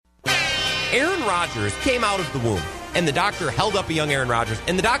Aaron Rodgers came out of the womb, and the doctor held up a young Aaron Rodgers,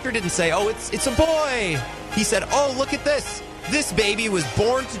 and the doctor didn't say, oh, it's a boy. He said, oh, look at this. This baby was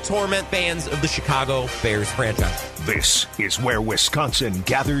born to torment fans of the Chicago Bears franchise. This is where Wisconsin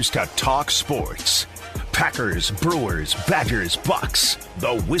gathers to talk sports. Packers, Brewers, Badgers, Bucks.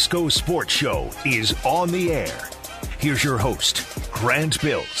 The Wisco Sports Show is on the air. Here's your host, Grant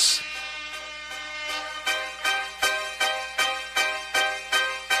Bills.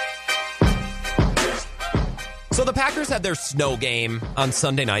 So the Packers had their snow game on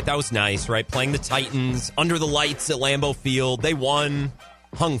Sunday night. That was nice, right? Playing the Titans under the lights at Lambeau Field. They won,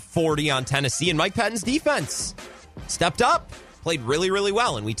 hung 40 on Tennessee, and Mike Pettine's defense stepped up, played really, really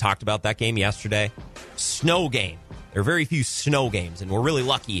well, and we talked about that game yesterday. Snow game. There are very few snow games, and we're really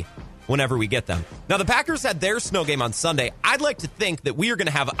lucky whenever we get them. Now, the Packers had their snow game on Sunday. I'd like to think that we are going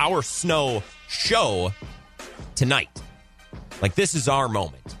to have our snow show tonight. Like, this is our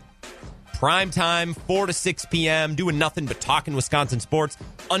moment. Prime time, 4 to 6 p.m., doing nothing but talking Wisconsin sports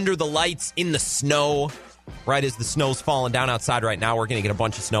under the lights in the snow, right as the snow's falling down outside right now. We're going to get a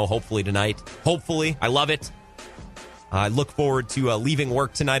bunch of snow, hopefully, tonight. Hopefully. I love it. I look forward to leaving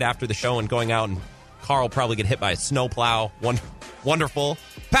work tonight after the show and going out, and Carl will probably get hit by a snowplow. Wonderful.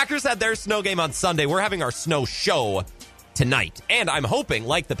 Packers had their snow game on Sunday. We're having our snow show tonight. And I'm hoping,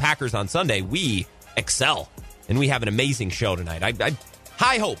 like the Packers on Sunday, we excel, and we have an amazing show tonight. I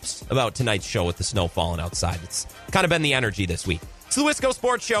high hopes about tonight's show with the snow falling outside. It's kind of been the energy this week. It's the Wisco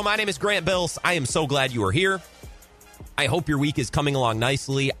Sports Show. My name is Grant Bills. I am so glad you are here. I hope your week is coming along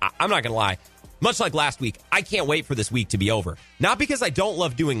nicely. I'm not going to lie. Much like last week, I can't wait for this week to be over. Not because I don't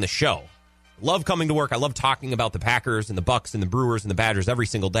love doing the show. Love coming to work. I love talking about the Packers and the Bucks and the Brewers and the Badgers every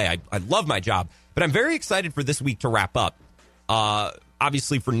single day. I love my job. But I'm very excited for this week to wrap up.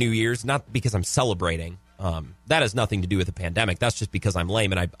 Obviously for New Year's, not because I'm celebrating. That has nothing to do with the pandemic. That's just because I'm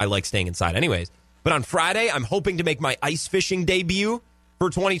lame and I like staying inside anyways. But on Friday, I'm hoping to make my ice fishing debut for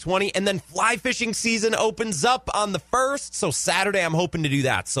 2020. And then fly fishing season opens up on the 1st. So Saturday, I'm hoping to do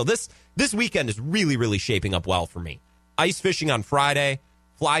that. So this weekend is really, really shaping up well for me. Ice fishing on Friday,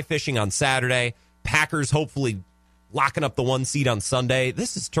 fly fishing on Saturday, Packers hopefully locking up the 1 seed on Sunday.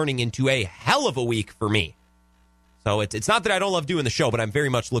 This is turning into a hell of a week for me. So it's not that I don't love doing the show, but I'm very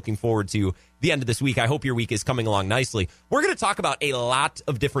much looking forward to the end of this week. I hope your week is coming along nicely. We're going to talk about a lot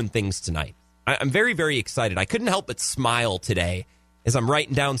of different things tonight. I'm very, very excited. I couldn't help but smile today as I'm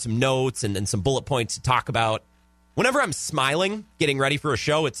writing down some notes and some bullet points to talk about. Whenever I'm smiling, getting ready for a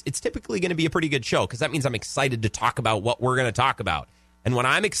show, it's typically going to be a pretty good show because that means I'm excited to talk about what we're going to talk about. And when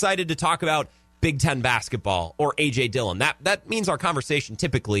I'm excited to talk about Big Ten basketball or A.J. Dillon, that means our conversation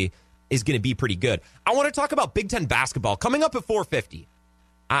typically is going to be pretty good. I want to talk about Big Ten basketball coming up at 4:50.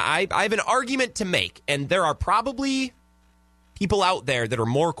 I have an argument to make, and there are probably people out there that are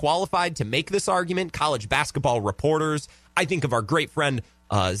more qualified to make this argument, college basketball reporters. I think of our great friend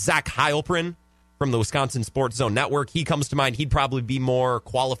Zach Heilprin from the Wisconsin Sports Zone Network. He comes to mind. He'd probably be more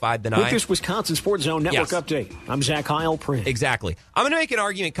qualified than I. With this Wisconsin Sports Zone Network update, I'm Zach Heilprin. Exactly. I'm going to make an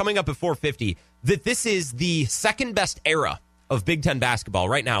argument coming up at 4:50 that this is the second best era of Big Ten basketball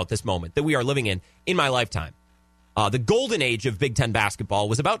right now at this moment that we are living in my lifetime. The golden age of Big Ten basketball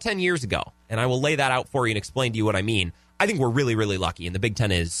was about 10 years ago, and I will lay that out for you and explain to you what I mean. I think we're really, really lucky, and the Big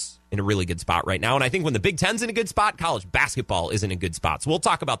Ten is in a really good spot right now. And I think when the Big Ten's in a good spot, college basketball is in a good spot. So we'll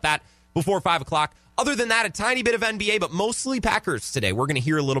talk about that before 5 o'clock. Other than that, a tiny bit of NBA, but mostly Packers today. We're going to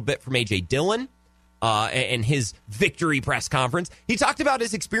hear a little bit from A.J. Dillon and his victory press conference. He talked about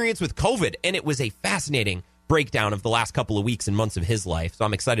his experience with COVID, and it was a fascinating breakdown of the last couple of weeks and months of his life. So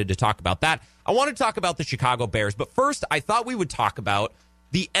I'm excited to talk about that. I want to talk about the Chicago Bears, but first I thought we would talk about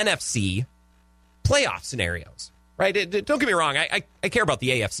the NFC playoff scenarios, right? Don't get me wrong. I care about the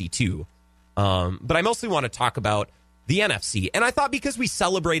AFC too. But I mostly want to talk about the NFC. And I thought because we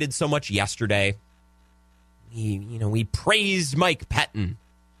celebrated so much yesterday, we praised Mike Pettin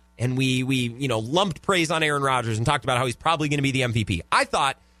and we lumped praise on Aaron Rodgers and talked about how he's probably going to be the MVP. I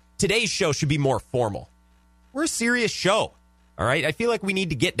thought today's show should be more formal. We're a serious show, all right? I feel like we need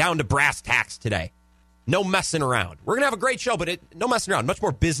to get down to brass tacks today. No messing around. We're going to have a great show, but no messing around. Much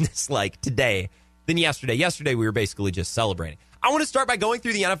more business-like today than yesterday. Yesterday, we were basically just celebrating. I want to start by going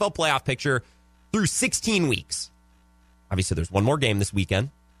through the NFL playoff picture through 16 weeks. Obviously, there's one more game this weekend.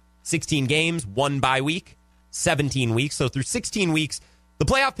 16 games, 1 bye week, 17 weeks. So through 16 weeks, the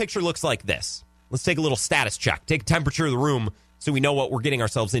playoff picture looks like this. Let's take a little status check. Take a temperature of the room so we know what we're getting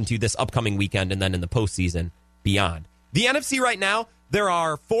ourselves into this upcoming weekend and then in the postseason beyond. The NFC right now, there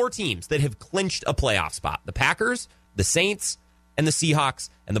are 4 teams that have clinched a playoff spot. The Packers, the Saints, and the Seahawks,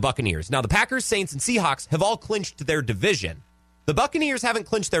 and the Buccaneers. Now, the Packers, Saints, and Seahawks have all clinched their division. The Buccaneers haven't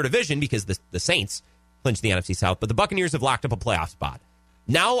clinched their division because the Saints clinched the NFC South, but the Buccaneers have locked up a playoff spot.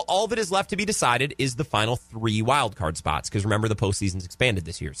 Now all that is left to be decided is the final 3 wildcard spots, because remember, the postseason's expanded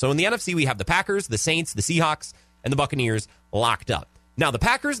this year. So in the NFC, we have the Packers, the Saints, the Seahawks, and the Buccaneers locked up. Now, the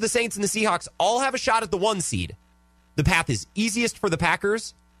Packers, the Saints, and the Seahawks all have a shot at the 1 seed. The path is easiest for the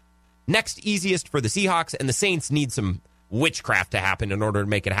Packers, next easiest for the Seahawks, and the Saints need some witchcraft to happen in order to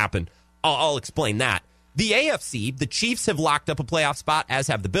make it happen. I'll explain that. The AFC, the Chiefs have locked up a playoff spot, as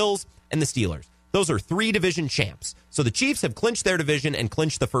have the Bills and the Steelers. Those are 3 division champs. So the Chiefs have clinched their division and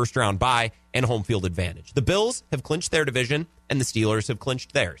clinched the first round bye and home field advantage. The Bills have clinched their division and the Steelers have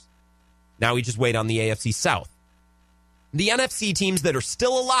clinched theirs. Now we just wait on the AFC South. The NFC teams that are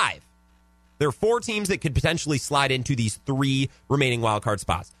still alive, there are 4 teams that could potentially slide into these 3 remaining wildcard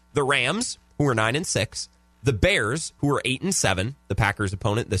spots. The Rams, who are 9-6, the Bears, who are 8-7, the Packers'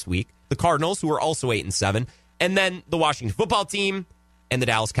 opponent this week, the Cardinals, who are also 8-7, and then the Washington Football Team and the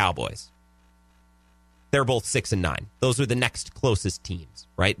Dallas Cowboys. They're both 6-9. Those are the next closest teams,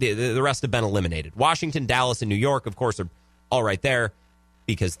 right? The rest have been eliminated. Washington, Dallas, and New York, of course, are all right there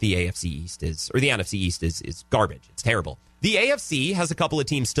because the AFC East is, or the NFC East is garbage. It's terrible. The AFC has a couple of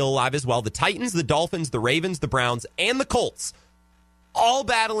teams still alive as well. The Titans, the Dolphins, the Ravens, the Browns, and the Colts, all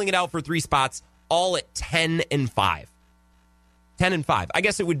battling it out for 3 spots, all at 10-5. 10-5. I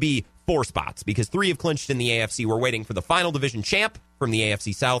guess it would be 4 spots because 3 have clinched in the AFC. We're waiting for the final division champ from the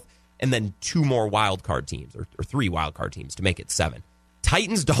AFC South, and then 2 more wild card teams, or 3 wild card teams to make it 7.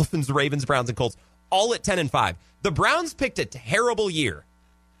 Titans, Dolphins, Ravens, Browns, and Colts, all at 10-5. The Browns picked a terrible year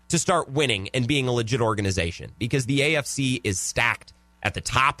to start winning and being a legit organization because the AFC is stacked at the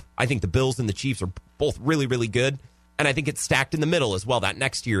top. I think the Bills and the Chiefs are both really, really good, and I think it's stacked in the middle as well, that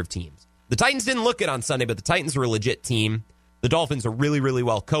next year of teams. The Titans didn't look it on Sunday, but the Titans are a legit team. The Dolphins are really, really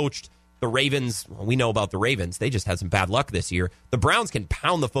well coached. The Ravens, well, we know about the Ravens. They just had some bad luck this year. The Browns can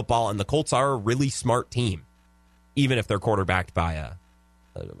pound the football, and the Colts are a really smart team, even if they're quarterbacked by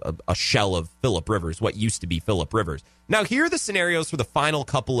a shell of Phillip Rivers, what used to be Phillip Rivers. Now, here are the scenarios for the final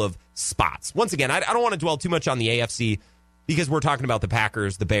couple of spots. Once again, I don't want to dwell too much on the AFC because we're talking about the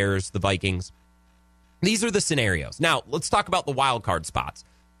Packers, the Bears, the Vikings. These are the scenarios. Now, let's talk about the wild card spots.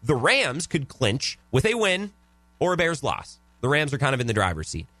 The Rams could clinch with a win or a Bears loss. The Rams are kind of in the driver's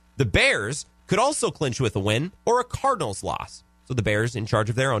seat. The Bears could also clinch with a win or a Cardinals loss. So the Bears in charge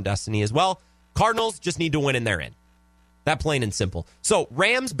of their own destiny as well. Cardinals just need to win and they're in. That plain and simple. So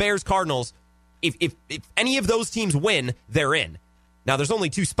Rams, Bears, Cardinals, if any of those teams win, they're in. Now there's only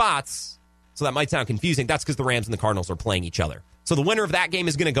 2 spots, so that might sound confusing. That's because the Rams and the Cardinals are playing each other. So the winner of that game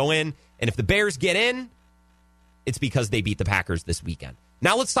is going to go in, and if the Bears get in, it's because they beat the Packers this weekend.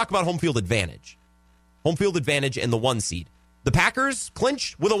 Now let's talk about home field advantage. Home field advantage and the 1 seed. The Packers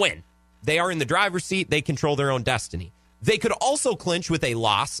clinch with a win. They are in the driver's seat. They control their own destiny. They could also clinch with a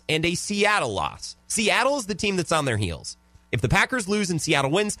loss and a Seattle loss. Seattle is the team that's on their heels. If the Packers lose and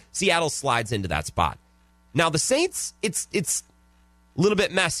Seattle wins, Seattle slides into that spot. Now, the Saints, it's a little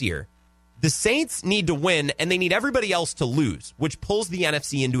bit messier. The Saints need to win, and they need everybody else to lose, which pulls the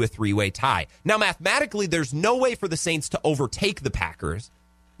NFC into a 3-way tie. Now, mathematically, there's no way for the Saints to overtake the Packers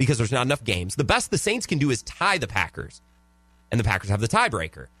because there's not enough games. The best the Saints can do is tie the Packers, and the Packers have the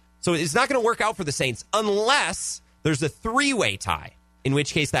tiebreaker. So it's not going to work out for the Saints unless there's a 3-way tie, in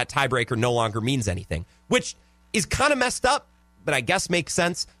which case that tiebreaker no longer means anything, which is kind of messed up, but I guess makes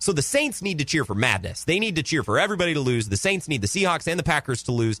sense. So the Saints need to cheer for madness. They need to cheer for everybody to lose. The Saints need the Seahawks and the Packers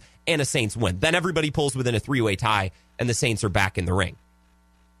to lose, and a Saints win. Then everybody pulls within a 3-way tie, and the Saints are back in the ring.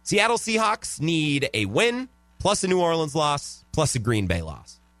 Seattle Seahawks need a win, plus a New Orleans loss, plus a Green Bay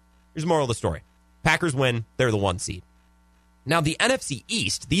loss. Here's the moral of the story. Packers win. They're the 1 seed. Now, the NFC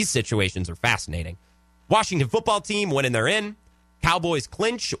East, these situations are fascinating. Washington Football Team win and they're in. Cowboys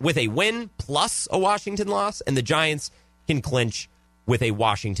clinch with a win plus a Washington loss, and the Giants can clinch with a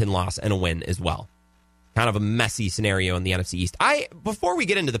Washington loss and a win as well. Kind of a messy scenario in the NFC East. Before we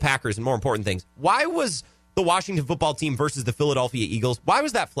get into the Packers and more important things, why was the Washington Football Team versus the Philadelphia Eagles, why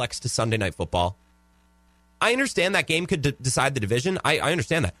was that flexed to Sunday Night Football? I understand that game could decide the division. I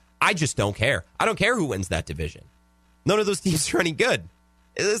understand that. I just don't care. I don't care who wins that division. None of those teams are any good.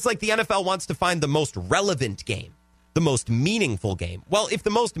 It's like the NFL wants to find the most relevant game, the most meaningful game. Well, if the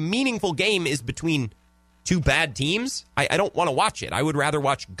most meaningful game is between 2 bad teams, I don't want to watch it. I would rather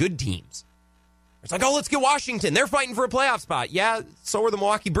watch good teams. It's like, oh, let's get Washington. They're fighting for a playoff spot. Yeah, so were the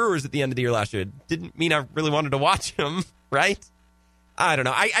Milwaukee Brewers at the end of the year last year. Didn't mean I really wanted to watch them, right? I don't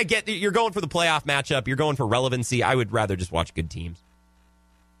know. I get you're going for the playoff matchup. You're going for relevancy. I would rather just watch good teams.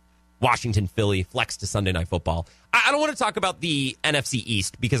 Washington, Philly, flex to Sunday Night Football. I don't want to talk about the NFC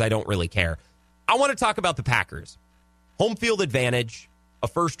East because I don't really care. I want to talk about the Packers. home field advantage, a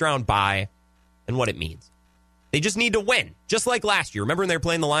first-round bye, and what it means. They just need to win, just like last year. Remember when they were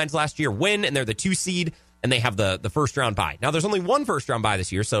playing the Lions last year? Win, and they're the 2 seed, and they have the first-round bye. Now, there's only one first-round bye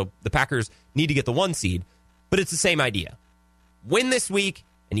this year, so the Packers need to get the 1 seed, but it's the same idea. Win this week,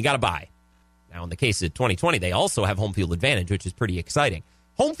 and you got to bye. Now, in the case of 2020, they also have home field advantage, which is pretty exciting.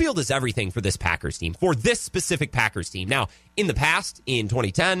 Home field is everything for this Packers team, for this specific Packers team. Now, in the past, in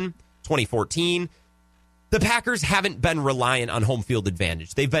 2010, 2014, the Packers haven't been reliant on home field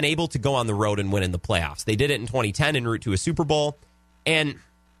advantage. They've been able to go on the road and win in the playoffs. They did it in 2010 en route to a Super Bowl, and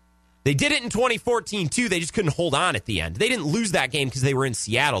they did it in 2014, too. They just couldn't hold on at the end. They didn't lose that game because they were in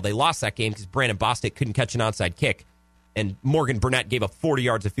Seattle. They lost that game because Brandon Bostic couldn't catch an onside kick, and Morgan Burnett gave up 40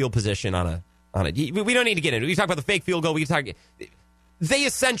 yards of field position on a. We don't need to get into it. We talk about the fake field goal. They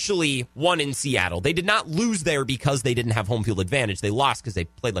essentially won in Seattle. They did not lose there because they didn't have home field advantage. They lost because they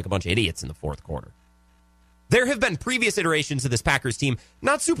played like a bunch of idiots in the fourth quarter. There have been previous iterations of this Packers team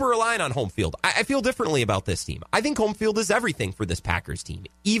not super reliant on home field. I feel differently about this team. I think home field is everything for this Packers team,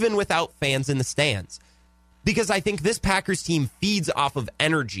 even without fans in the stands. Because I think this Packers team feeds off of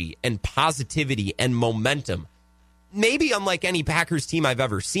energy and positivity and momentum, maybe unlike any Packers team I've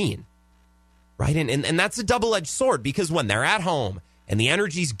ever seen. Right? And that's a double-edged sword, because when they're at home and the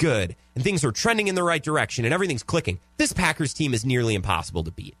energy's good and things are trending in the right direction and everything's clicking, this Packers team is nearly impossible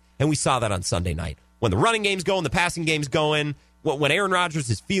to beat. And we saw that on Sunday night. When the running game's going, the passing game's going, when Aaron Rodgers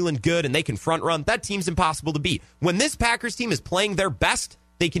is feeling good and they can front run, that team's impossible to beat. When this Packers team is playing their best,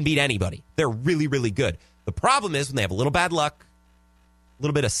 they can beat anybody. They're really, really good. The problem is when they have a little bad luck, a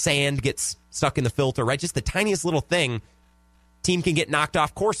little bit of sand gets stuck in the filter, right? Just the tiniest little thing, team can get knocked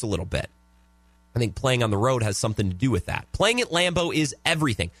off course a little bit. I think playing on the road has something to do with that. Playing at Lambeau is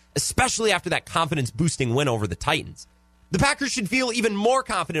everything, especially after that confidence-boosting win over the Titans. The Packers should feel even more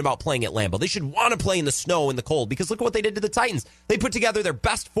confident about playing at Lambeau. They should want to play in the snow and the cold, because look at what they did to the Titans. They put together their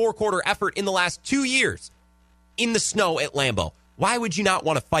best four-quarter effort in the last 2 years in the snow at Lambeau. Why would you not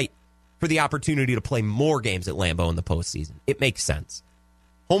want to fight for the opportunity to play more games at Lambeau in the postseason? It makes sense.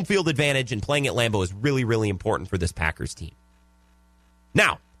 Home field advantage and playing at Lambeau is really, really important for this Packers team.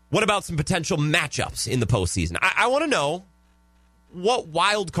 Now, what about some potential matchups in the postseason? I want to know what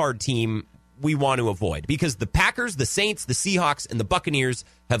wild card team we want to avoid, because the Packers, the Saints, the Seahawks, and the Buccaneers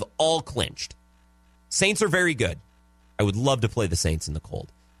have all clinched. Saints are very good. I would love to play the Saints in the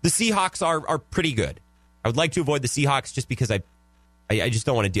cold. The Seahawks are pretty good. I would like to avoid the Seahawks just because I just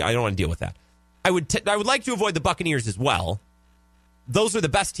don't want to I don't want to deal with that. I would like to avoid the Buccaneers as well. Those are the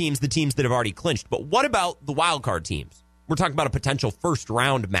best teams, the teams that have already clinched. But what about the wild card teams? We're talking about a potential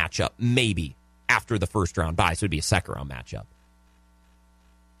first-round matchup, maybe, after the first-round bye, so it'd be a second-round matchup.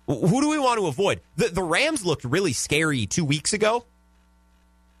 Who do we want to avoid? The Rams looked really scary 2 weeks ago,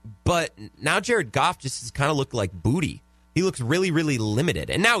 but now Jared Goff just has kind of looked like booty. He looks really, really limited,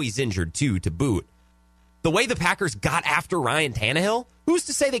 and now he's injured, too, to boot. The way the Packers got after Ryan Tannehill, who's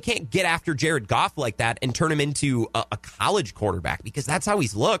to say they can't get after Jared Goff like that and turn him into a college quarterback, because that's how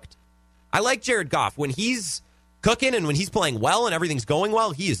he's looked. I like Jared Goff. When he's cooking and when he's playing well and everything's going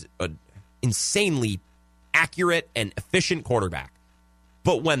well, he is an insanely accurate and efficient quarterback.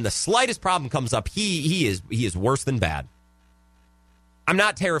 But when the slightest problem comes up, he is worse than bad. I'm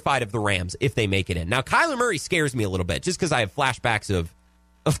not terrified of the Rams if they make it in. Now, Kyler Murray scares me a little bit just because I have flashbacks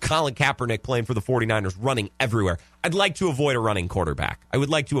of Colin Kaepernick playing for the 49ers running everywhere. I'd like to avoid a running quarterback. I would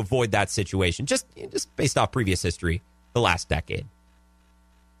like to avoid that situation just based off previous history the last decade.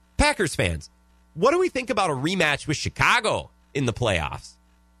 Packers fans, what do we think about a rematch with Chicago in the playoffs?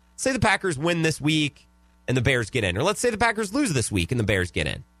 Say the Packers win this week and the Bears get in. Or let's say the Packers lose this week and the Bears get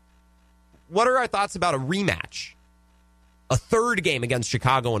in. What are our thoughts about a rematch? A third game against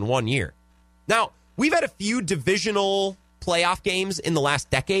Chicago in 1 year. Now, we've had a few divisional playoff games in the last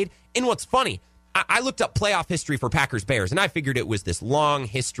decade. And what's funny, I looked up playoff history for Packers-Bears, and I figured it was this long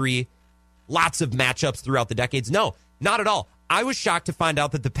history, lots of matchups throughout the decades. No, not at all. I was shocked to find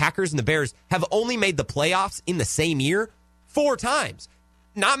out that the Packers and the Bears have only made the playoffs in the same year 4 times.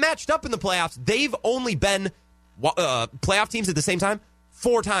 Not matched up in the playoffs. They've only been playoff teams at the same time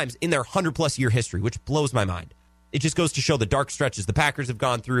 4 times in their 100-plus year history, which blows my mind. It just goes to show the dark stretches the Packers have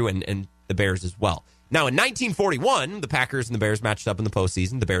gone through and the Bears as well. Now, in 1941, the Packers and the Bears matched up in the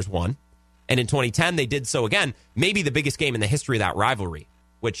postseason. The Bears won. And in 2010, they did so again. Maybe the biggest game in the history of that rivalry,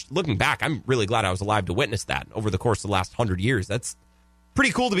 which, looking back, I'm really glad I was alive to witness that over the course of the last 100 years. That's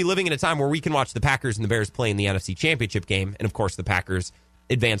pretty cool to be living in a time where we can watch the Packers and the Bears play in the NFC Championship game. And, of course, the Packers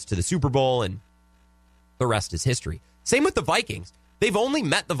advanced to the Super Bowl, and the rest is history. Same with the Vikings. They've only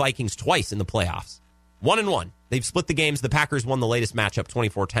met the Vikings twice in the playoffs. 1-1. They've split the games. The Packers won the latest matchup,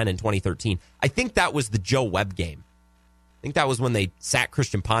 24-10 in 2013. I think that was the Joe Webb game. think that was when they sat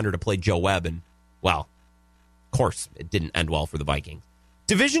Christian Ponder to play Joe Webb, and, well, of course, it didn't end well for the Vikings.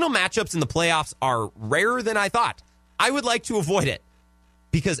 Divisional matchups in the playoffs are rarer than I thought. I would like to avoid it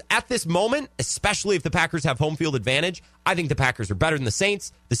because at this moment, especially if the Packers have home field advantage, I think the Packers are better than the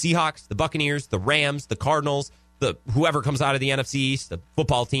Saints, the Seahawks, the Buccaneers, the Rams, the Cardinals, whoever comes out of the NFC East, the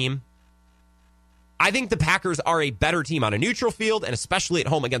football team. I think the Packers are a better team on a neutral field and especially at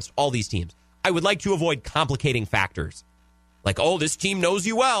home against all these teams. I would like to avoid complicating factors like, oh, this team knows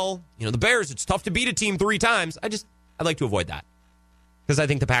you well. You know, the Bears, it's tough to beat a team 3 times. I'd like to avoid that because I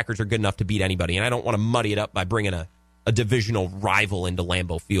think the Packers are good enough to beat anybody, and I don't want to muddy it up by bringing a divisional rival into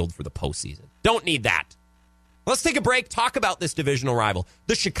Lambeau Field for the postseason. Don't need that. Let's take a break, talk about this divisional rival,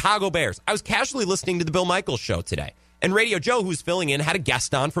 the Chicago Bears. I was casually listening to the Bill Michaels show today, and Radio Joe, who's filling in, had a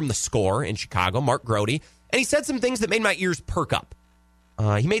guest on from The Score in Chicago, Mark Grody, and he said some things that made my ears perk up.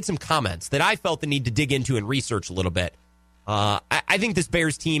 He made some comments that I felt the need to dig into and research a little bit. I think this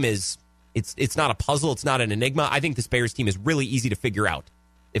Bears team it's not a puzzle. It's not an enigma. I think this Bears team is really easy to figure out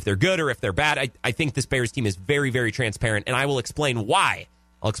if they're good or if they're bad. I think this Bears team is very, very transparent, and I will explain why.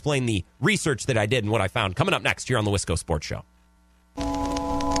 I'll explain the research that I did and what I found coming up next here on the Wisco Sports Show.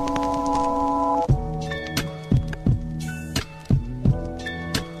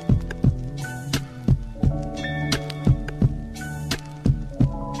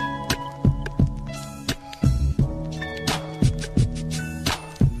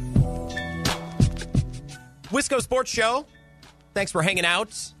 Wisco Sports Show. Thanks for hanging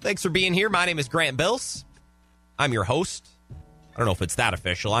out. Thanks for being here. My name is Grant Bills. I'm your host. I don't know if it's that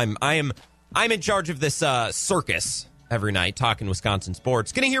official. I'm in charge of this circus every night, talking Wisconsin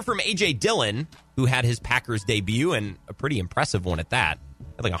sports. Going to hear from A.J. Dillon, who had his Packers debut, and a pretty impressive one at that.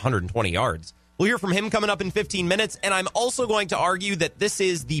 Had like 120 yards. We'll hear from him coming up in 15 minutes, and I'm also going to argue that this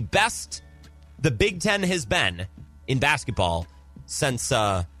is the best the Big Ten has been in basketball since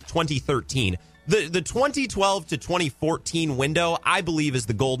 2013. The 2012 to 2014 window, I believe, is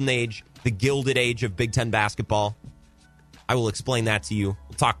the golden age, the gilded age of Big Ten basketball. I will explain that to you.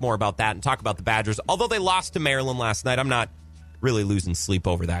 We'll talk more about that and talk about the Badgers. Although they lost to Maryland last night, I'm not really losing sleep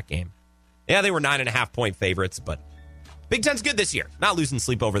over that game. Yeah, they were 9.5-point favorites, but Big Ten's good this year. Not losing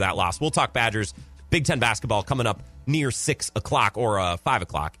sleep over that loss. We'll talk Badgers, Big Ten basketball coming up near 6 o'clock or 5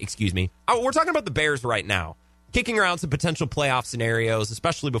 o'clock, excuse me. We're talking about the Bears right now. Kicking around some potential playoff scenarios,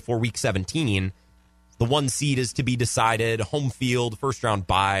 especially before Week 17. The 1 seed is to be decided, home field, first-round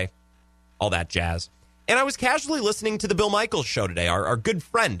bye, all that jazz. And I was casually listening to the Bill Michaels show today. Our good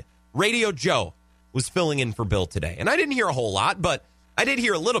friend, Radio Joe, was filling in for Bill today. And I didn't hear a whole lot, but I did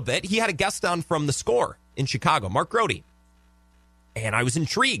hear a little bit. He had a guest on from The Score in Chicago, Mark Grody. And I was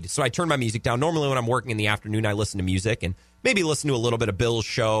intrigued, so I turned my music down. Normally when I'm working in the afternoon, I listen to music and maybe listen to a little bit of Bill's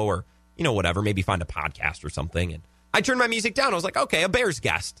show or, you know, whatever, maybe find a podcast or something. And I turned my music down. I was like, okay, a Bears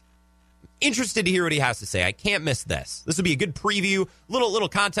guest. Interested to hear what he has to say. I can't miss this. This would be a good preview, little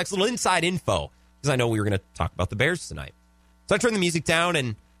context, little inside info, because I know we were going to talk about the Bears tonight. So I turned the music down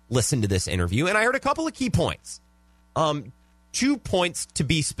and listened to this interview, and I heard a couple of key points. 2 points to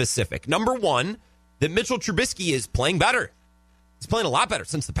be specific. Number one, that Mitchell Trubisky is playing better. He's playing a lot better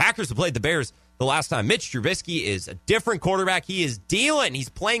since the Packers have played the Bears the last time. Mitch Trubisky is a different quarterback. He is dealing. He's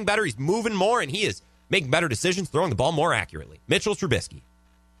playing better. He's moving more, and he is making better decisions, throwing the ball more accurately. Mitchell Trubisky.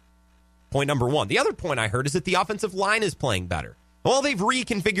 Point number one. The other point I heard is that the offensive line is playing better. Well, they've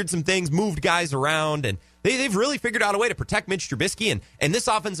reconfigured some things, moved guys around, and they've really figured out a way to protect Mitch Trubisky, and this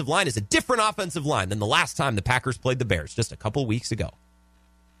offensive line is a different offensive line than the last time the Packers played the Bears just a couple weeks ago.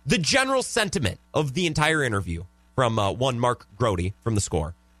 The general sentiment of the entire interview from one Mark Grody from The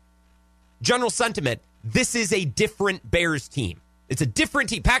Score. General sentiment, this is a different Bears team. It's a different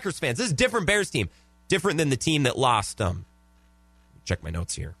team. Packers fans, this is a different Bears team. Different than the team that lost, check my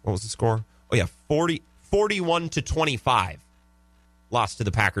notes here. What was the score? Oh, yeah, 41 to 25. Lost to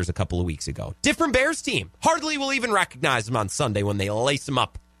the Packers a couple of weeks ago. Different Bears team. Hardly will even recognize them on Sunday when they lace them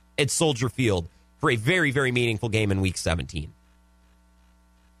up at Soldier Field for a very, very meaningful game in Week 17.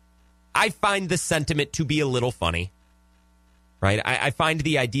 I find the sentiment to be a little funny, right? I find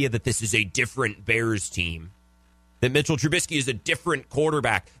the idea that this is a different Bears team, that Mitchell Trubisky is a different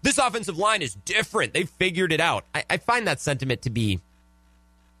quarterback. This offensive line is different. They've figured it out. I find that sentiment to be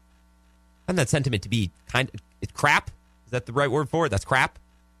kind of crap. Is that the right word for it? That's crap.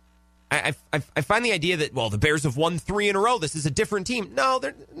 I find the idea that, well, the Bears have won 3 in a row. This is a different team. No,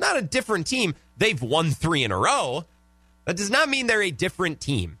 they're not a different team. They've won 3 in a row. That does not mean they're a different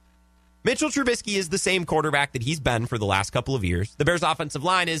team. Mitchell Trubisky is the same quarterback that he's been for the last couple of years. The Bears' offensive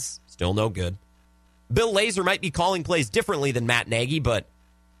line is still no good. Bill Lazor might be calling plays differently than Matt Nagy, but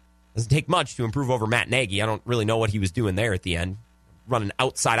Doesn't take much to improve over Matt Nagy. I don't really know what he was doing there at the end. Running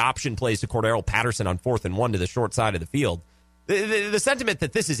outside option plays to Cordero Patterson on 4th and 1 to the short side of the field. The sentiment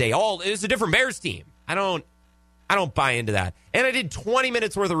that this is a different Bears team. I don't buy into that. And I did 20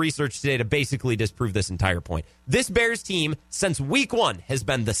 minutes worth of research today to basically disprove this entire point. This Bears team, since week 1, has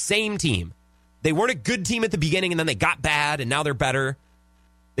been the same team. They weren't a good team at the beginning, and then they got bad, and now they're better.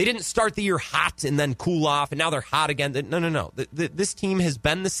 They didn't start the year hot and then cool off, and now they're hot again. No. This team has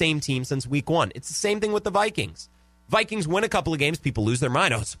been the same team since week 1. It's the same thing with the Vikings. Vikings win a couple of games, people lose their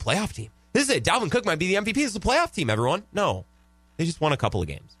mind. Oh, it's a playoff team. Dalvin Cook might be the MVP. It's a playoff team, everyone. No, they just won a couple of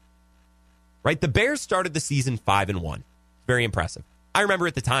games. Right? The Bears started the season 5-1. Very impressive. I remember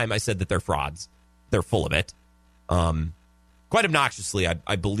at the time I said that they're frauds. They're full of it. Quite obnoxiously,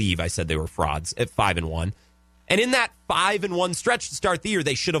 I believe I said they were frauds at 5-1. And in that 5-1 stretch to start the year,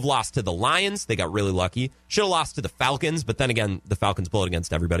 they should have lost to the Lions. They got really lucky. Should have lost to the Falcons, but then again, the Falcons blow it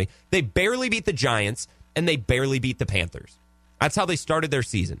against everybody. They barely beat the Giants, and they barely beat the Panthers. That's how they started their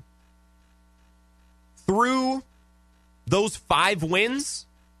season. Through those 5 wins,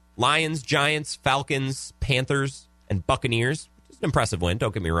 Lions, Giants, Falcons, Panthers, and Buccaneers, which is an impressive win,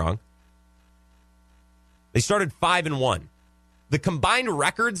 don't get me wrong. They started 5-1. The combined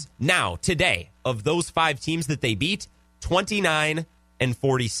records now, today, of those 5 teams that they beat,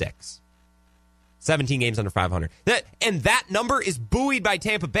 29-46. 17 games under 500. And that number is buoyed by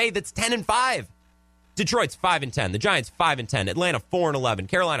Tampa Bay, that's 10-5. Detroit's 5-10. The Giants 5-10. Atlanta 4-11.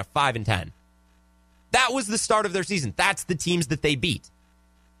 Carolina 5-10. That was the start of their season. That's the teams that they beat.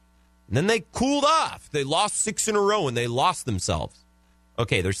 And then they cooled off. They lost 6 in a row and they lost themselves.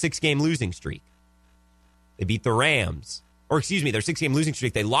 Okay, their 6-game losing streak. They beat the Rams. Or excuse me, their 6-game losing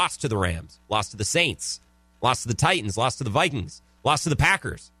streak, they lost to the Rams, lost to the Saints, lost to the Titans, lost to the Vikings, lost to the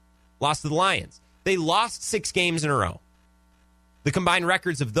Packers, lost to the Lions. They lost 6 games in a row. The combined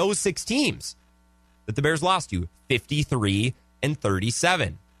records of those 6 teams that the Bears lost to, 53-37.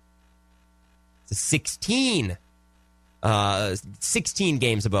 It's 16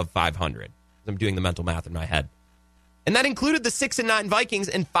 games above 500. I'm doing the mental math in my head. And that included the 6-9 Vikings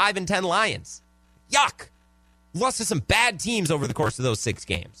and 5-10 Lions. Yuck! Lost to some bad teams over the course of those 6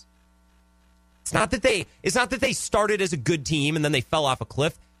 games. It's not that they started as a good team and then they fell off a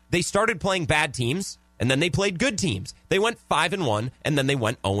cliff. They started playing bad teams and then they played good teams. They went 5-1 and then they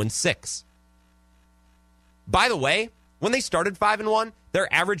went 0-6. By the way, when they started 5-1,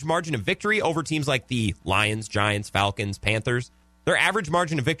 their average margin of victory over teams like the Lions, Giants, Falcons, Panthers, their average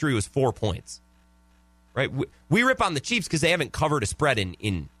margin of victory was 4 points. Right? We rip on the Chiefs because they haven't covered a spread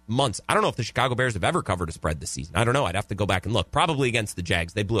in months. I don't know if the Chicago Bears have ever covered a spread this season. I don't know. I'd have to go back and look. Probably against the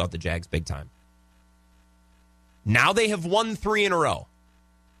Jags. They blew out the Jags big time. Now they have won 3 in a row.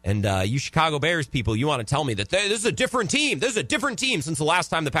 And you Chicago Bears people, you want to tell me that this is a different team. This is a different team since the last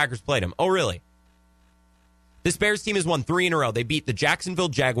time the Packers played them. Oh, really? This Bears team has won 3 in a row. They beat the Jacksonville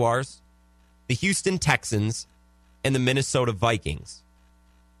Jaguars, the Houston Texans, and the Minnesota Vikings.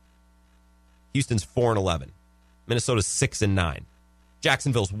 Houston's 4-11. Minnesota's 6-9.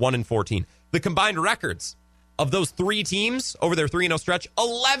 Jacksonville's 1-14. The combined records of those 3 teams over their 3-0 stretch,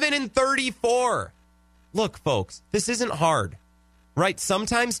 11-34. Look, folks, this isn't hard, right?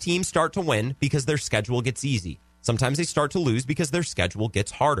 Sometimes teams start to win because their schedule gets easy. Sometimes they start to lose because their schedule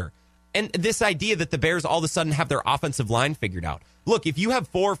gets harder. And this idea that the Bears all of a sudden have their offensive line figured out. Look, if you have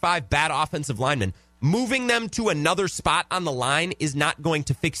 4 or 5 bad offensive linemen, moving them to another spot on the line is not going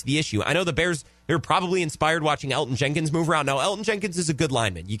to fix the issue. I know the Bears, they're probably inspired watching Elton Jenkins move around. No, Elton Jenkins is a good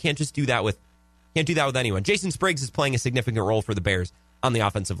lineman. You can't just do that with anyone. Jason Spriggs is playing a significant role for the Bears on the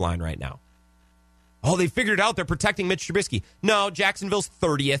offensive line right now. Oh, they figured it out. They're protecting Mitch Trubisky. No, Jacksonville's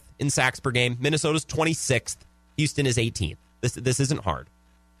 30th in sacks per game. Minnesota's 26th. Houston is 18th. This isn't hard.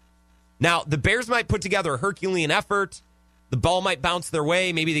 Now, the Bears might put together a Herculean effort. The ball might bounce their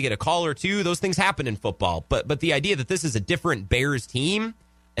way. Maybe they get a call or two. Those things happen in football. But the idea that this is a different Bears team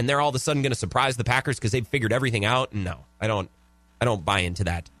and they're all of a sudden going to surprise the Packers because they've figured everything out, no, I don't buy into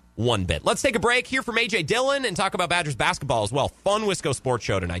that one bit. Let's take a break, hear from A.J. Dillon, and talk about Badgers basketball as well. Fun Wisco Sports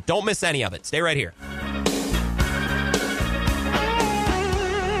Show tonight. Don't miss any of it. Stay right here.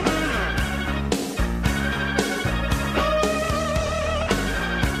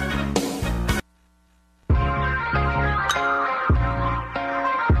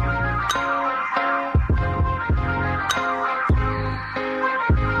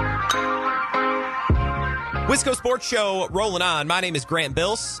 Wisco Sports Show rolling on. My name is Grant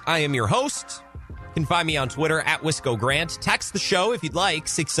Bills. I am your host. You can find me on Twitter at Wisco Grant. Text the show if you'd like,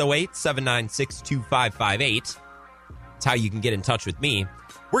 608-796-2558. That's how you can get in touch with me.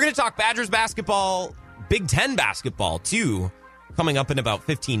 We're going to talk Badgers basketball, Big Ten basketball, too, coming up in about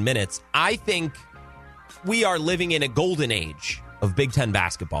 15 minutes. I think we are living in a golden age of Big Ten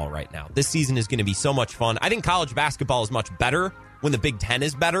basketball right now. This season is going to be so much fun. I think college basketball is much better when the Big Ten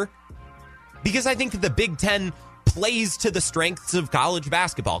is better, because I think the Big Ten plays to the strengths of college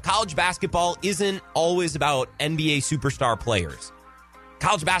basketball. College basketball isn't always about NBA superstar players.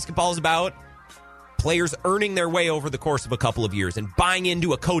 College basketball is about players earning their way over the course of a couple of years and buying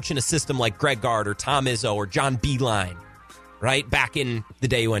into a coach in a system like Greg Gard or Tom Izzo or John Beilein, right? Back in the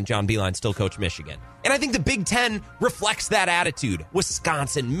day when John Beilein still coached Michigan. And I think the Big Ten reflects that attitude.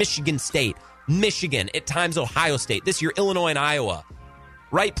 Wisconsin, Michigan State, Michigan, at times Ohio State, this year Illinois and Iowa,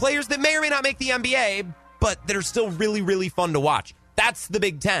 right? Players that may or may not make the NBA, but that are still really, really fun to watch. That's the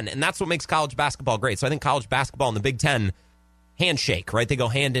Big Ten, and that's what makes college basketball great. So I think college basketball and the Big Ten handshake, right? They go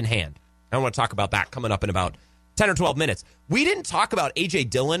hand in hand. I want to talk about that coming up in about 10 or 12 minutes. We didn't talk about A.J.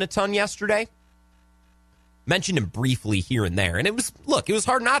 Dillon a ton yesterday. Mentioned him briefly here and there. And it was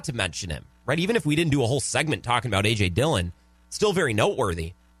hard not to mention him, right? Even if we didn't do a whole segment talking about A.J. Dillon, still very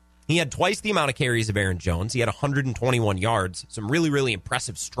noteworthy. He had twice the amount of carries of Aaron Jones. He had 121 yards, some really, really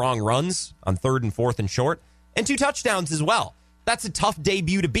impressive strong runs on 3rd and 4th and short, and 2 touchdowns as well. That's a tough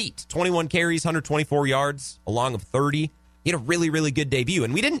debut to beat. 21 carries, 124 yards, along of 30. He had a really, really good debut.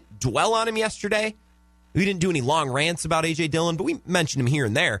 And we didn't dwell on him yesterday. We didn't do any long rants about A.J. Dillon, but we mentioned him here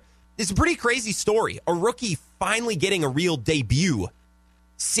and there. It's a pretty crazy story. A rookie finally getting a real debut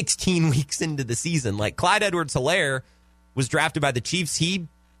 16 weeks into the season. Like Clyde Edwards-Helaire was drafted by the Chiefs. He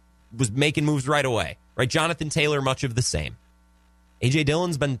was making moves right away, right? Jonathan Taylor, much of the same. A.J.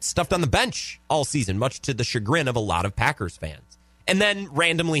 Dillon's been stuffed on the bench all season, much to the chagrin of a lot of Packers fans. And then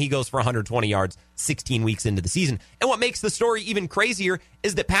randomly he goes for 120 yards 16 weeks into the season. And what makes the story even crazier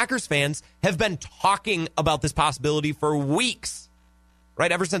is that Packers fans have been talking about this possibility for weeks,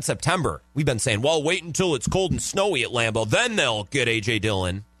 right? Ever since September, we've been saying, well, wait until it's cold and snowy at Lambeau, then they'll get A.J.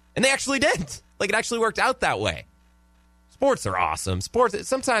 Dillon. And they actually did. Like, it actually worked out that way. Sports are awesome. Sports,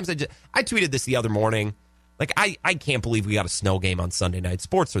 sometimes I tweeted this the other morning. Like, I can't believe we got a snow game on Sunday night.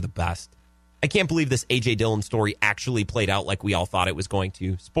 Sports are the best. I can't believe this A.J. Dillon story actually played out like we all thought it was going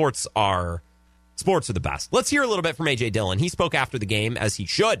to. Sports are the best. Let's hear a little bit from A.J. Dillon. He spoke after the game, as he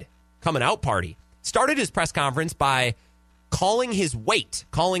should. Coming out party. Started his press conference by calling his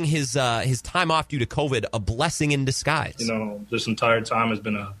time off due to COVID a blessing in disguise. You know, this entire time has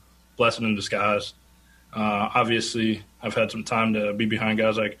been a blessing in disguise. Obviously, I've had some time to be behind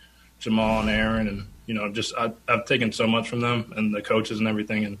guys like Jamal and Aaron, and, you know, just I've taken so much from them and the coaches and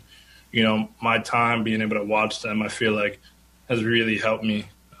everything. And, you know, my time being able to watch them, I feel like has really helped me,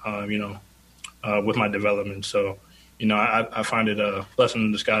 with my development. So, you know, I find it a blessing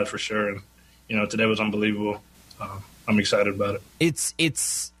in disguise for sure. And, you know, today was unbelievable. I'm excited about it.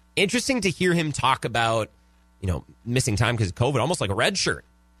 It's interesting to hear him talk about, you know, missing time because of COVID, almost like a red shirt.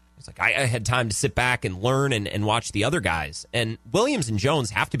 It's like I had time to sit back and learn and watch the other guys. And Williams and Jones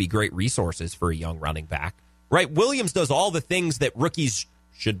have to be great resources for a young running back, right? Williams does all the things that rookies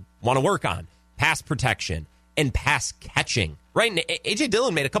should want to work on: pass protection and pass catching, right? And A.J.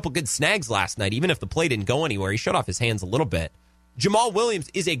 Dillon made a couple good snags last night, even if the play didn't go anywhere. He showed off his hands a little bit. Jamal Williams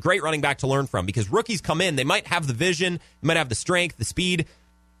is a great running back to learn from, because rookies come in, they might have the vision, they might have the strength, the speed,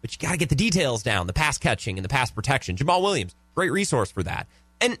 but you got to get the details down, the pass catching and the pass protection. Jamal Williams, great resource for that.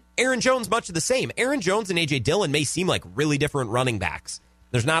 And Aaron Jones, much of the same. Aaron Jones and A.J. Dillon may seem like really different running backs.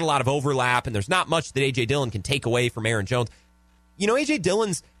 There's not a lot of overlap, and there's not much that A.J. Dillon can take away from Aaron Jones. You know, A.J.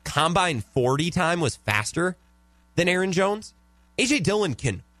 Dillon's combine 40 time was faster than Aaron Jones. A.J. Dillon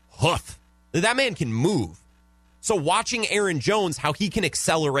can hoof. That man can move. So watching Aaron Jones, how he can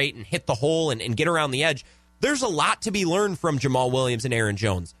accelerate and hit the hole and get around the edge, there's a lot to be learned from Jamal Williams and Aaron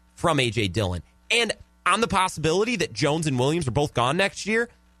Jones from A.J. Dillon. And on the possibility that Jones and Williams are both gone next year,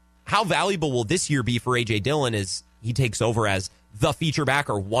 how valuable will this year be for A.J. Dillon as he takes over as the feature back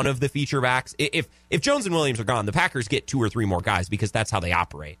or one of the feature backs? If Jones and Williams are gone, the Packers get 2 or 3 more guys, because that's how they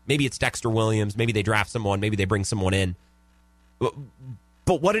operate. Maybe it's Dexter Williams. Maybe they draft someone. Maybe they bring someone in.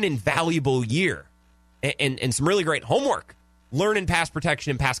 But what an invaluable year. And some really great homework. Learning pass protection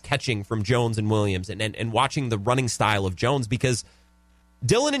and pass catching from Jones and Williams, and watching the running style of Jones, because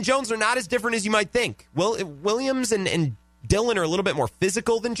Dillon and Jones are not as different as you might think. Williams and Dillon are a little bit more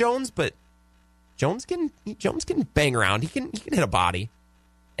physical than Jones, but Jones can bang around. He can hit a body.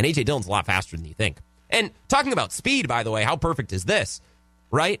 And A.J. Dillon's a lot faster than you think. And talking about speed, by the way, how perfect is this,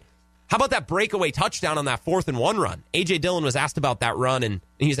 right? How about that breakaway touchdown on that 4th and 1 run? A.J. Dillon was asked about that run, and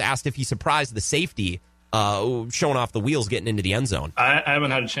he was asked if he surprised the safety showing off the wheels getting into the end zone. I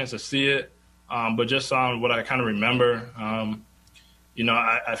haven't had a chance to see it, but just on what I kind of remember,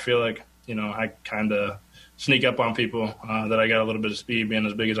 I feel like, I kind of sneak up on people, that I got a little bit of speed being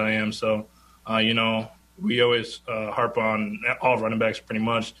as big as I am. So, we always harp on all running backs pretty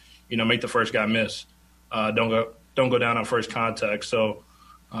much, make the first guy miss. Don't go down on first contact. So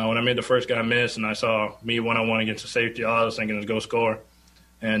when I made the first guy miss and I saw me one-on-one against the safety, all I was thinking is go score.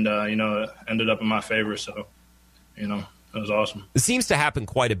 And, it ended up in my favor. So, that was awesome. It seems to happen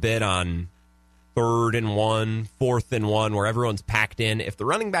quite a bit on 3rd and 1, 4th and 1, where everyone's packed in. If the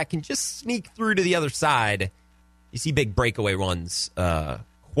running back can just sneak through to the other side, you see big breakaway runs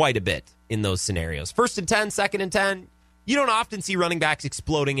quite a bit in those scenarios. 1st and 10, 2nd and 10, you don't often see running backs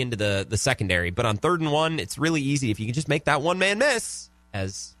exploding into the secondary. But on 3rd and 1, it's really easy. If you can just make that one-man miss,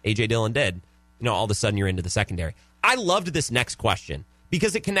 as A.J. Dillon did, all of a sudden you're into the secondary. I loved this next question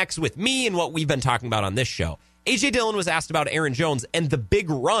because it connects with me and what we've been talking about on this show. A.J. Dillon was asked about Aaron Jones and the big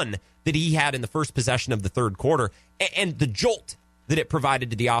run that he had in the first possession of the third quarter and the jolt that it provided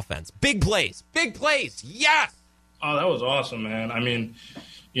to the offense. Big plays, yes! Oh, that was awesome, man. I mean,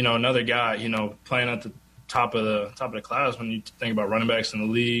 another guy, playing at the top of the class when you think about running backs in the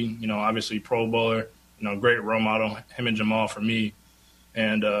league, obviously Pro Bowler, great role model, him and Jamal for me.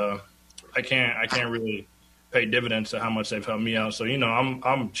 And I can't really pay dividends to how much they've helped me out. So,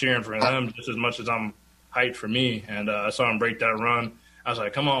 I'm cheering for them just as much as I'm hyped for me. And I saw him break that run. I was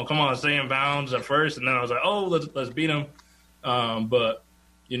like, come on, stay in bounds at first. And then I was like, oh, let's beat him. But,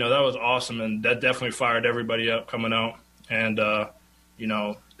 that was awesome. And that definitely fired everybody up coming out. And,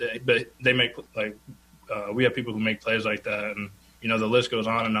 they make, we have people who make plays like that. And, the list goes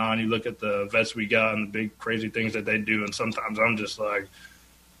on and on. You look at the vets we got and the big crazy things that they do. And sometimes I'm just like,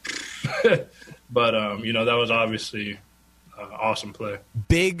 but, that was obviously awesome play.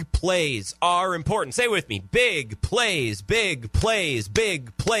 Big plays are important. Say with me. Big plays,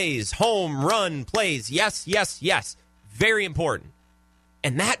 home run plays. Yes. Very important.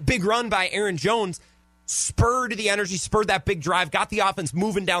 And that big run by Aaron Jones spurred the energy, spurred that big drive, got the offense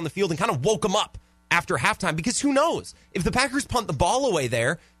moving down the field and kind of woke them up after halftime. Because who knows? If the Packers punt the ball away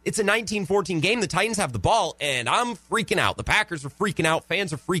there, it's a 19-14 game. The Titans have the ball, and I'm freaking out. The Packers are freaking out.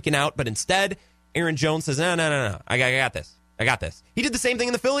 Fans are freaking out. But instead, Aaron Jones says, no. I got this. He did the same thing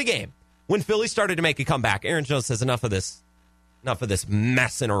in the Philly game. When Philly started to make a comeback, Aaron Jones says, enough of this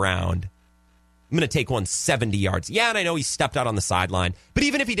messing around. I'm going to take one 70 yards. Yeah, and I know he stepped out on the sideline. But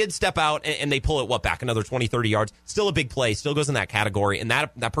even if he did step out and they pull it, back another 20, 30 yards, still a big play, still goes in that category. And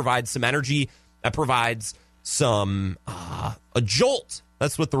that provides some energy. That provides some a jolt.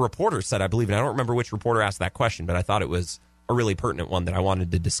 That's what the reporter said, I believe. And I don't remember which reporter asked that question, but I thought it was a really pertinent one that I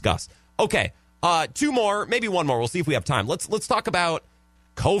wanted to discuss. Okay, 2 more, maybe 1 more. We'll see if we have time. Let's talk about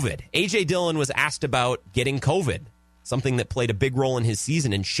COVID. A.J. Dillon was asked about getting COVID, something that played a big role in his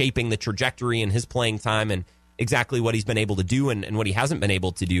season and shaping the trajectory in his playing time and exactly what he's been able to do and what he hasn't been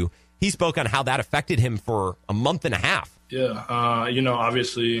able to do. He spoke on how that affected him for a month and a half. Yeah,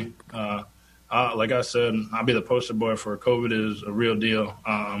 obviously, like I said, I'll be the poster boy for COVID is a real deal.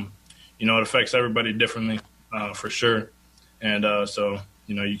 It affects everybody differently, for sure. And so,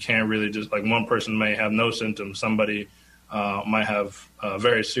 you can't really just, like, one person may have no symptoms. Somebody might have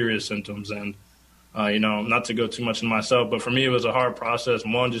very serious symptoms. And, not to go too much into myself, but for me, it was a hard process.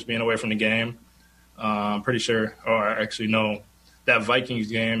 One, just being away from the game. I'm pretty sure, or I actually know, that Vikings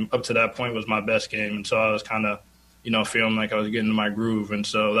game up to that point was my best game. And so I was kind of, feeling like I was getting in my groove. And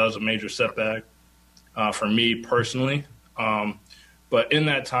so that was a major setback for me personally. But in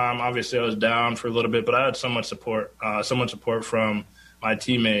that time, obviously I was down for a little bit, but I had so much support from my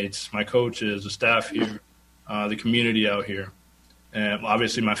teammates, my coaches, the staff here, the community out here, and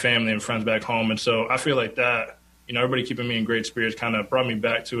obviously my family and friends back home. And so I feel like that, everybody keeping me in great spirits kind of brought me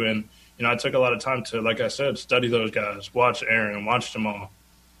back to it. And, I took a lot of time to, like I said, study those guys, watch Aaron, watch Jamal,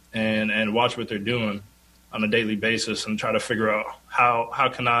 and watch what they're doing on a daily basis and try to figure out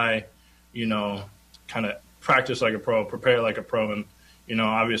how can I, kind of practice like a pro, prepare like a pro. And,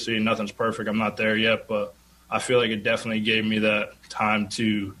 obviously nothing's perfect. I'm not there yet, but I feel like it definitely gave me that time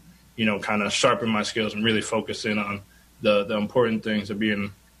to, kind of sharpen my skills and really focus in on the important things of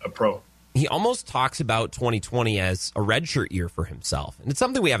being a pro. He almost talks about 2020 as a redshirt year for himself. And it's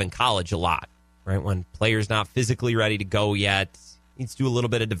something we have in college a lot, right? When players not physically ready to go yet, needs to do a little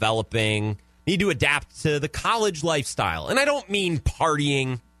bit of developing, need to adapt to the college lifestyle. And I don't mean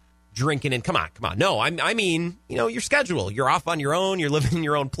partying, drinking, and come on. No, I mean, your schedule. You're off on your own. You're living in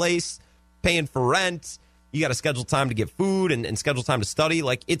your own place, paying for rent. You got to schedule time to get food and schedule time to study.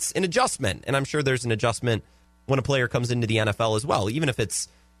 Like, it's an adjustment. And I'm sure there's an adjustment when a player comes into the NFL as well, even if it's,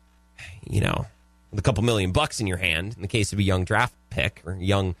 with a couple $1 million in your hand, in the case of a young draft pick or a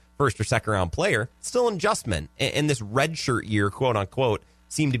young first or second round player, it's still an adjustment. And this redshirt year, quote unquote,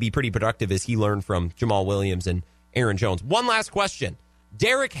 seemed to be pretty productive as he learned from Jamal Williams and Aaron Jones. One last question.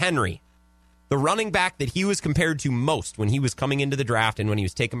 Derrick Henry, the running back that he was compared to most when he was coming into the draft and when he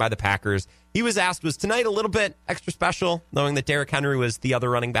was taken by the Packers, he was asked, was tonight a little bit extra special, knowing that Derrick Henry was the other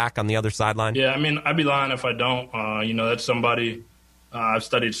running back on the other sideline? Yeah, I mean, I'd be lying if I don't. That's somebody I've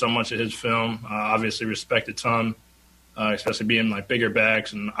studied so much of his film, obviously respect a ton, especially being like bigger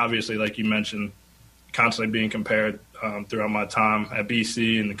backs. And obviously, like you mentioned, constantly being compared throughout my time at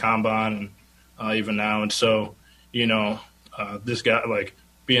BC and the Combine and even now. And so, this guy, like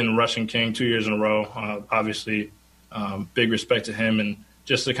being the rushing king 2 years in a row, obviously big respect to him. And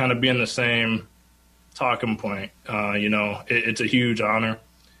just to kind of be in the same talking point, it's a huge honor.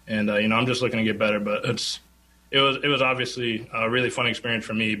 And, I'm just looking to get better. But it was obviously a really fun experience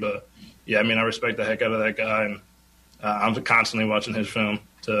for me. But, yeah, I mean, I respect the heck out of that guy. And I'm constantly watching his film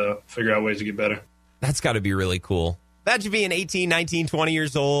to figure out ways to get better. That's got to be really cool. Imagine being 18, 19, 20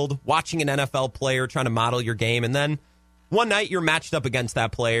 years old, watching an NFL player trying to model your game, and then one night you're matched up against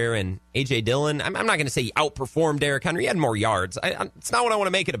that player, and A.J. Dillon, I'm not going to say he outperformed Derrick Henry. He had more yards. It's not what I want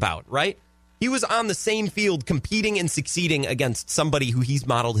to make it about, right? He was on the same field competing and succeeding against somebody who he's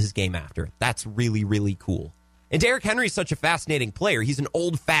modeled his game after. That's really, really cool. And Derrick Henry is such a fascinating player. He's an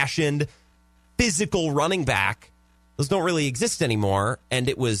old-fashioned, physical running back. Those don't really exist anymore, and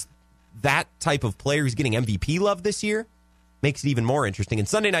it was that type of player who's getting MVP love this year. Makes it even more interesting. And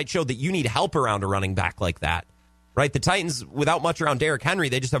Sunday night showed that you need help around a running back like that, right? The Titans, without much around Derrick Henry,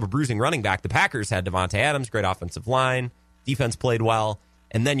 they just have a bruising running back. The Packers had Devontae Adams, great offensive line. Defense played well.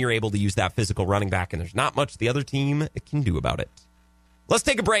 And then you're able to use that physical running back, and there's not much the other team can do about it. Let's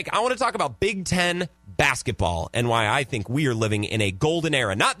take a break. I want to talk about Big Ten basketball and why I think we are living in a golden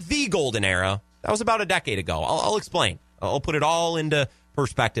era. Not the golden era. That was about a decade ago. I'll explain. I'll put it all into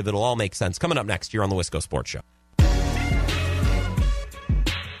perspective. It'll all make sense. Coming up next here on the Wisco Sports Show.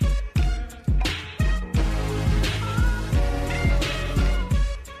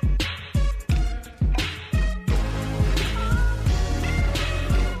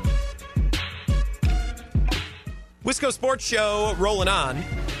 Wisco Sports Show rolling on.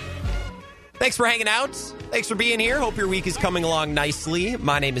 Thanks for hanging out. Thanks for being here. Hope your week is coming along nicely.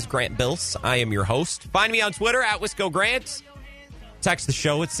 My name is Grant Bills. I am your host. Find me on Twitter at Wisco Grant. Text the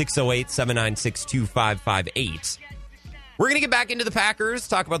show at 608-796-2558. We're going to get back into the Packers,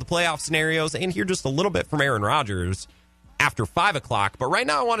 talk about the playoff scenarios, and hear just a little bit from Aaron Rodgers after 5 o'clock. But right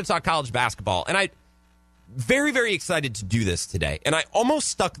now I want to talk college basketball. And I'm very, very excited to do this today. And I almost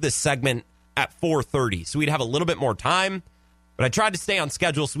stuck this segment at 4:30, so we'd have a little bit more time. But I tried to stay on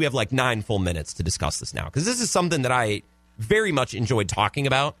schedule, so we have like 9 full minutes to discuss this now. Because this is something that I very much enjoyed talking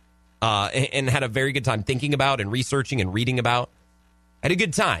about and had a very good time thinking about and researching and reading about. I had a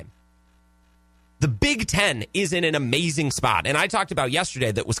good time. The Big Ten is in an amazing spot. And I talked about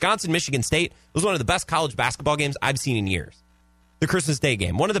yesterday that Wisconsin-Michigan State was one of the best college basketball games I've seen in years. The Christmas Day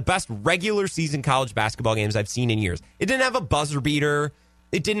game. One of the best regular season college basketball games I've seen in years. It didn't have a buzzer beater.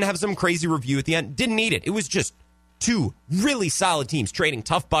 It didn't have some crazy review at the end. Didn't need it. It was just two really solid teams trading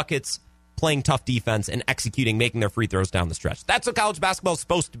tough buckets, playing tough defense, and executing, making their free throws down the stretch. That's what college basketball is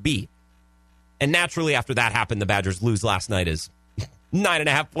supposed to be. And naturally, after that happened, the Badgers lose last night as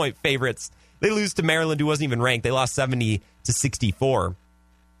 9.5-point favorites. They lose to Maryland, who wasn't even ranked. They lost 70-64.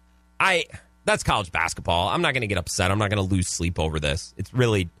 That's college basketball. I'm not going to get upset. I'm not going to lose sleep over this. It's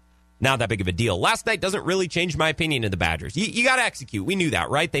really not that big of a deal. Last night doesn't really change my opinion of the Badgers. You got to execute. We knew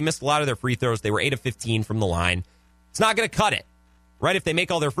that, right? They missed a lot of their free throws. They were 8 of 15 from the line. It's not going to cut it, right? If they make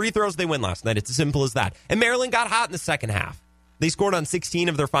all their free throws, they win last night. It's as simple as that. And Maryland got hot in the second half. They scored on 16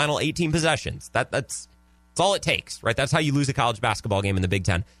 of their final 18 possessions. That's all it takes, right? That's how you lose a college basketball game in the Big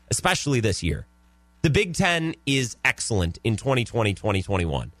Ten, especially this year. The Big Ten is excellent in 2020,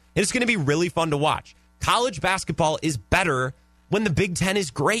 2021. And it's going to be really fun to watch. College basketball is better when the Big Ten is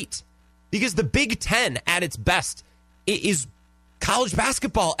great. Because the Big Ten at its best is college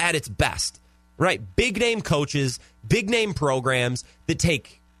basketball at its best, right? Big name coaches, big name programs that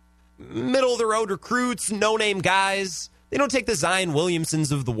take middle of the road recruits, no name guys. They don't take the Zion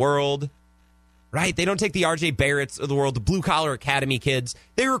Williamsons of the world, right? They don't take the RJ Barretts of the world, the blue collar academy kids.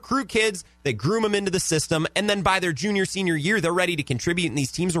 They recruit kids, they groom them into the system, and then by their junior, senior year, they're ready to contribute, and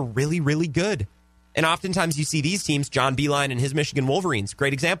these teams are really, really good. And oftentimes you see these teams, John Beilein and his Michigan Wolverines,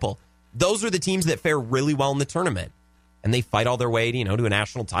 great example. Those are the teams that fare really well in the tournament. And they fight all their way to, to a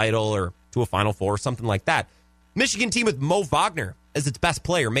national title or to a Final Four or something like that. Michigan team with Mo Wagner as its best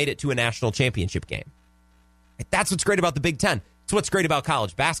player made it to a national championship game. That's what's great about the Big Ten. It's what's great about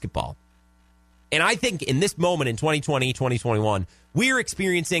college basketball. And I think in this moment in 2020, 2021, we're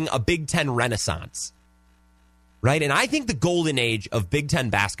experiencing a Big Ten renaissance. right? And I think the golden age of Big Ten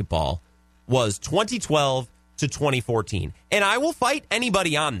basketball was 2012 to 2014. And I will fight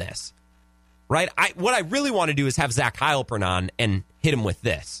anybody on this, right? What I really want to do is have Zach Heilprin on and hit him with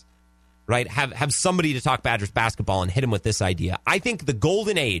this, right? Have somebody to talk Badgers basketball and hit him with this idea. I think the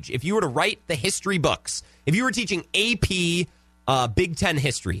golden age, if you were to write the history books, if you were teaching AP Big Ten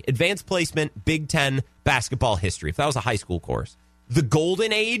history, advanced placement, Big Ten basketball history, if that was a high school course, the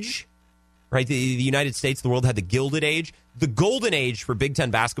golden age, right? The United States, the world had the Gilded Age. The golden age for Big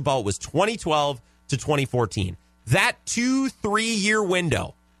Ten basketball was 2012 to 2014. That 2-3 year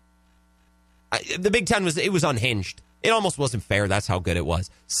window, the Big Ten was unhinged. It almost wasn't fair. That's how good it was.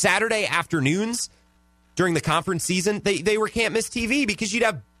 Saturday afternoons during the conference season, they were can't miss TV because you'd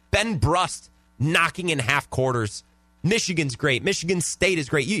have Ben Brust knocking in half quarters. Michigan's great. Michigan State is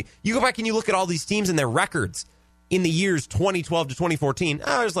great. You go back and you look at all these teams and their records in the years 2012 to 2014.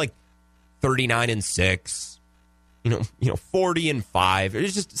 There's like 39-6, 40-5. It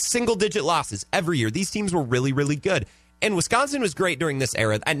was just single-digit losses every year. These teams were really, really good. And Wisconsin was great during this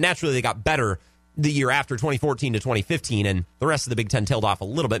era. And naturally, they got better the year after 2014 to 2015, and the rest of the Big Ten tailed off a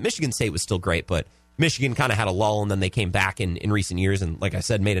little bit. Michigan State was still great, but Michigan kind of had a lull, and then they came back in recent years and, like I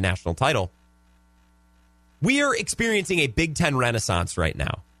said, made a national title. We are experiencing a Big Ten renaissance right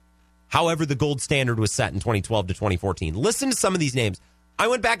now. However, the gold standard was set in 2012 to 2014. Listen to some of these names. I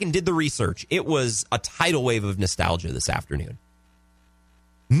went back and did the research. It was a tidal wave of nostalgia this afternoon.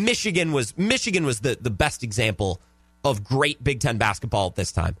 Michigan was the best example of great Big Ten basketball at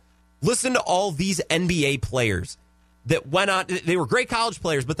this time. Listen to all these NBA players that went on. They were great college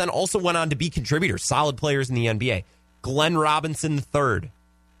players, but then also went on to be contributors, solid players in the NBA. Glenn Robinson III,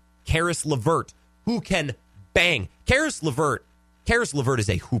 Karis LeVert, who can bang. Karis LeVert is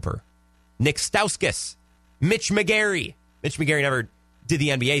a hooper. Nick Stauskas, Mitch McGary. Mitch McGary never did the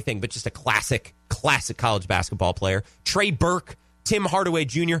NBA thing, but just a classic college basketball player. Trey Burke, Tim Hardaway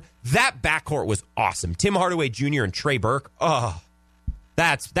Jr. That backcourt was awesome. Tim Hardaway Jr. and Trey Burke.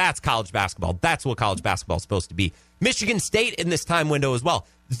 That's college basketball. That's what college basketball is supposed to be. Michigan State in this time window as well.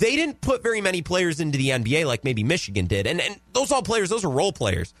 They didn't put very many players into the NBA like maybe Michigan did. And those are role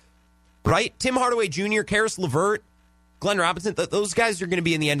players, right? Tim Hardaway Jr., Karis LeVert, Glenn Robinson, those guys are going to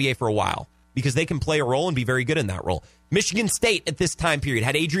be in the NBA for a while because they can play a role and be very good in that role. Michigan State at this time period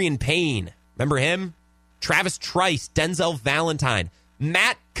had Adrian Payne. Remember him? Travis Trice, Denzel Valentine,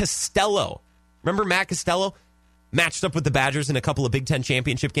 Matt Costello. Remember Matt Costello? Matched up with the Badgers in a couple of Big Ten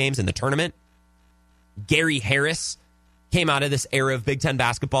championship games in the tournament. Gary Harris came out of this era of Big Ten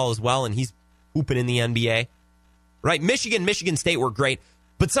basketball as well, and he's hooping in the NBA. Right? Michigan State were great,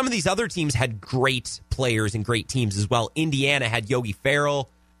 but some of these other teams had great players and great teams as well. Indiana had Yogi Ferrell,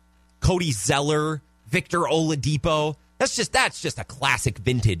 Cody Zeller, Victor Oladipo. That's just a classic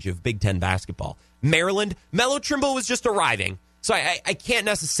vintage of Big Ten basketball. Maryland, Melo Trimble was just arriving. So I can't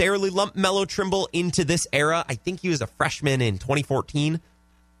necessarily lump Melo Trimble into this era. I think he was a freshman in 2014, if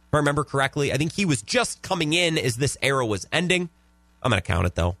I remember correctly. I think he was just coming in as this era was ending. I'm going to count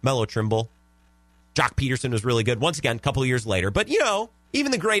it, though. Melo Trimble. Jock Peterson was really good. Once again, a couple of years later. But,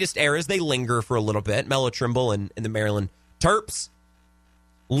 even the greatest eras, they linger for a little bit. Melo Trimble and the Maryland Terps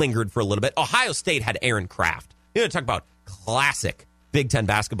lingered for a little bit. Ohio State had Aaron Craft. Talk about classic Big Ten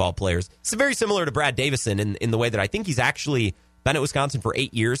basketball players. It's very similar to Brad Davison in the way that I think he's actually been at Wisconsin for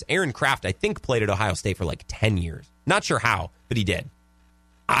 8 years. Aaron Craft, I think, played at Ohio State for like 10 years. Not sure how, but he did.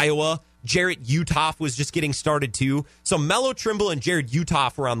 Iowa, Jarrett Utoff was just getting started too. So Melo Trimble and Jarrett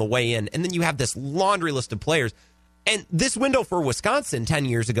Utoff were on the way in. And then you have this laundry list of players. And this window for Wisconsin 10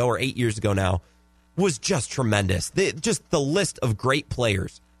 years ago or 8 years ago now was just tremendous. Just the list of great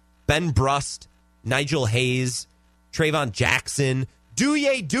players. Ben Brust, Nigel Hayes, Trayvon Jackson,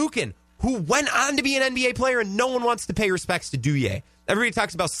 Douye Dukin, who went on to be an NBA player, and no one wants to pay respects to Douye. Everybody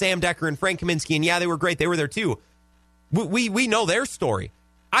talks about Sam Decker and Frank Kaminsky, and yeah, they were great. They were there too. We know their story.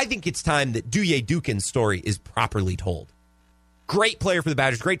 I think it's time that Douye Dukin's story is properly told. Great player for the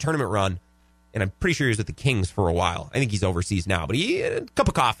Badgers, great tournament run, and I'm pretty sure he was with the Kings for a while. I think he's overseas now, but he had a cup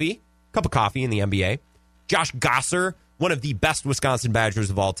of coffee in the NBA. Josh Gosser, one of the best Wisconsin Badgers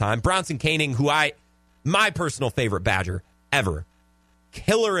of all time. Bronson Koenig, my personal favorite Badger ever.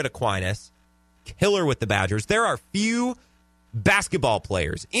 Killer at Aquinas, killer with the Badgers. There are few basketball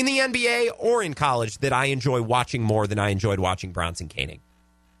players in the NBA or in college that I enjoy watching more than I enjoyed watching Bronson Koenig.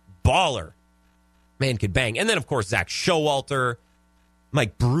 Baller. Man could bang. And then, of course, Zach Showalter,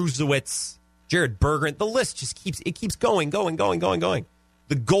 Mike Bruzewicz, Jared Bergeron. The list just keeps going.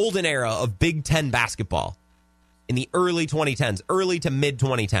 The golden era of Big Ten basketball in the early 2010s, early to mid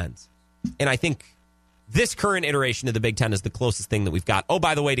 2010s. And I think this current iteration of the Big Ten is the closest thing that we've got. Oh,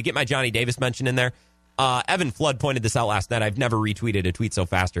 by the way, to get my Johnny Davis mention in there, Evan Flood pointed this out last night. I've never retweeted a tweet so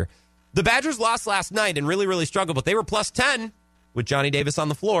faster. The Badgers lost last night and really, really struggled, but they were plus 10 with Johnny Davis on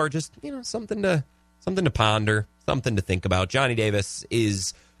the floor. Just, something to ponder, something to think about. Johnny Davis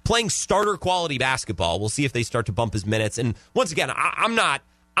is playing starter quality basketball. We'll see if they start to bump his minutes. And once again, I'm not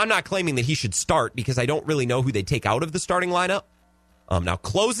claiming that he should start because I don't really know who they take out of the starting lineup. Now,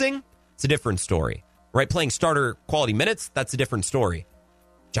 closing, it's a different story, right? Playing starter quality minutes, that's a different story.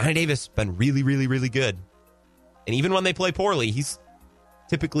 Johnny Davis been really, really, really good. And even when they play poorly, he's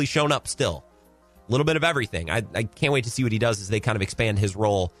typically shown up still. A little bit of everything. I can't wait to see what he does as they kind of expand his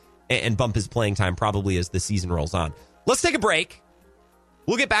role and bump his playing time probably as the season rolls on. Let's take a break.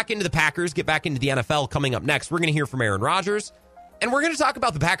 We'll get back into the Packers, get back into the NFL coming up next. We're going to hear from Aaron Rodgers, and we're going to talk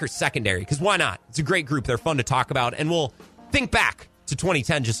about the Packers secondary, because why not? It's a great group. They're fun to talk about, and we'll think back to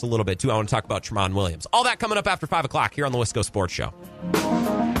 2010 just a little bit, too. I want to talk about Tramon Williams. All that coming up after 5 o'clock here on the Wisco Sports Show.